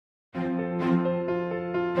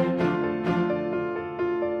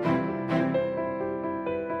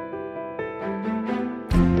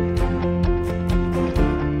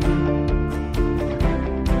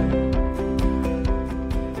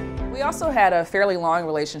also had a fairly long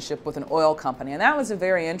relationship with an oil company, and that was a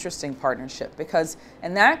very interesting partnership because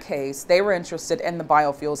in that case, they were interested in the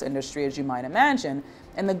biofuels industry, as you might imagine,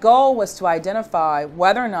 and the goal was to identify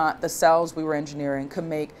whether or not the cells we were engineering could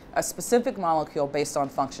make a specific molecule based on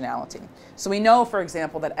functionality. So we know, for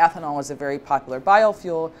example, that ethanol is a very popular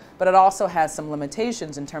biofuel, but it also has some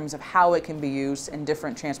limitations in terms of how it can be used in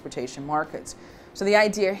different transportation markets. So the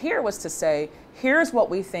idea here was to say, here's what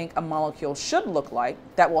we think a molecule should look like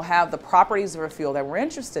that will have the properties of a fuel that we're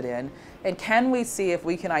interested in, and can we see if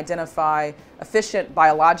we can identify efficient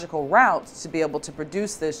biological routes to be able to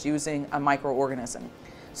produce this using a microorganism.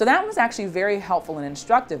 So that was actually very helpful and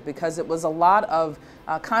instructive because it was a lot of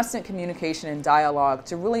constant communication and dialogue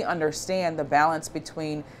to really understand the balance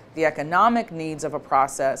between the economic needs of a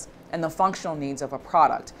process and the functional needs of a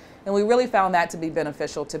product. And we really found that to be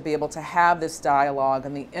beneficial to be able to have this dialogue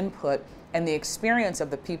and the input and the experience of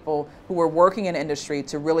the people who were working in industry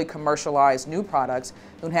to really commercialize new products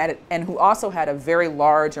who also had a very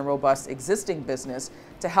large and robust existing business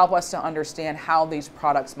to help us to understand how these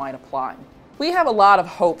products might apply. We have a lot of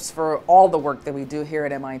hopes for all the work that we do here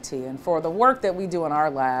at MIT, and for the work that we do in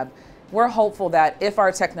our lab, we're hopeful that if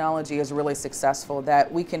our technology is really successful,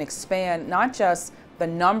 that we can expand not just the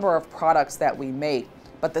number of products that we make,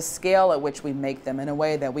 but the scale at which we make them in a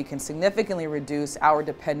way that we can significantly reduce our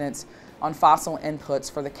dependence on fossil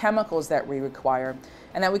inputs for the chemicals that we require,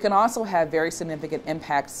 and that we can also have very significant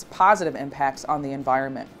impacts, positive impacts on the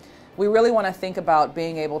environment. We really want to think about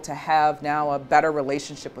being able to have now a better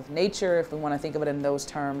relationship with nature, if we want to think of it in those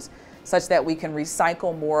terms, such that we can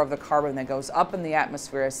recycle more of the carbon that goes up in the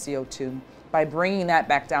atmosphere as CO2 by bringing that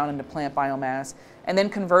back down into plant biomass and then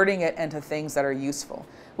converting it into things that are useful.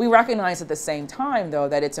 We recognize at the same time, though,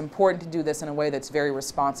 that it's important to do this in a way that's very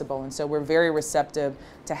responsible, and so we're very receptive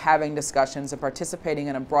to having discussions and participating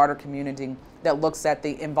in a broader community that looks at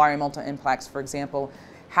the environmental impacts, for example,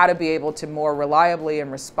 how to be able to more reliably and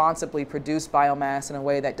responsibly produce biomass in a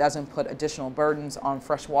way that doesn't put additional burdens on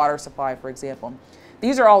fresh water supply, for example.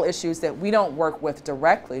 These are all issues that we don't work with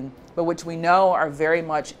directly, but which we know are very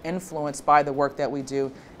much influenced by the work that we do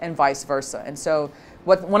and vice versa. And so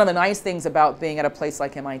one of the nice things about being at a place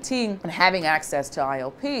like MIT and having access to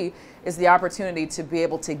ILP is the opportunity to be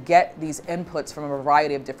able to get these inputs from a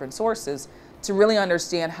variety of different sources to really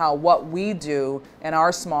understand how what we do in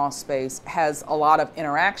our small space has a lot of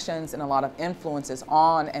interactions and a lot of influences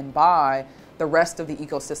on and by the rest of the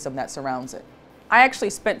ecosystem that surrounds it. I actually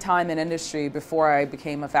spent time in industry before I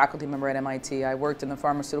became a faculty member at MIT. I worked in the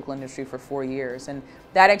pharmaceutical industry for 4 years, and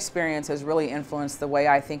that experience has really influenced the way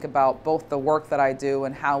I think about both the work that I do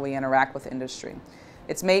and how we interact with industry.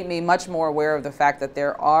 It's made me much more aware of the fact that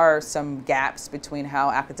there are some gaps between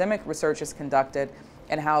how academic research is conducted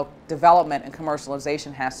and how development and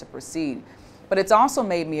commercialization has to proceed. But it's also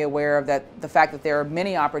made me aware of the fact that there are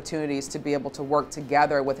many opportunities to be able to work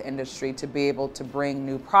together with industry to be able to bring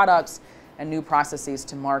new products and new processes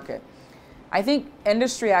to market. I think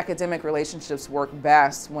industry-academic relationships work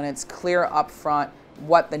best when it's clear up front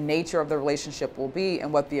what the nature of the relationship will be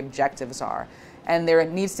and what the objectives are. And there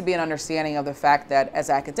needs to be an understanding of the fact that as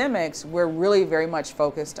academics, we're really very much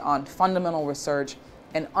focused on fundamental research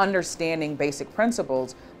and understanding basic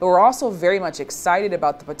principles, but we're also very much excited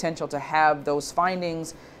about the potential to have those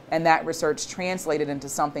findings and that research translated into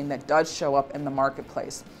something that does show up in the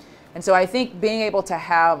marketplace. And so I think being able to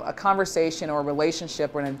have a conversation or a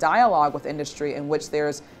relationship or a dialogue with industry in which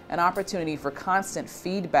there's an opportunity for constant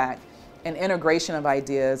feedback and integration of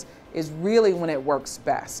ideas is really when it works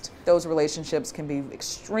best. Those relationships can be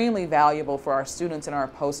extremely valuable for our students and our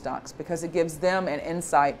postdocs because it gives them an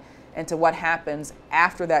insight into what happens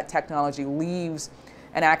after that technology leaves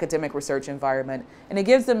an academic research environment. And it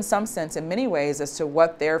gives them some sense in many ways as to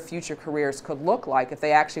what their future careers could look like if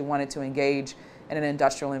they actually wanted to engage in an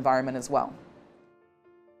industrial environment as well.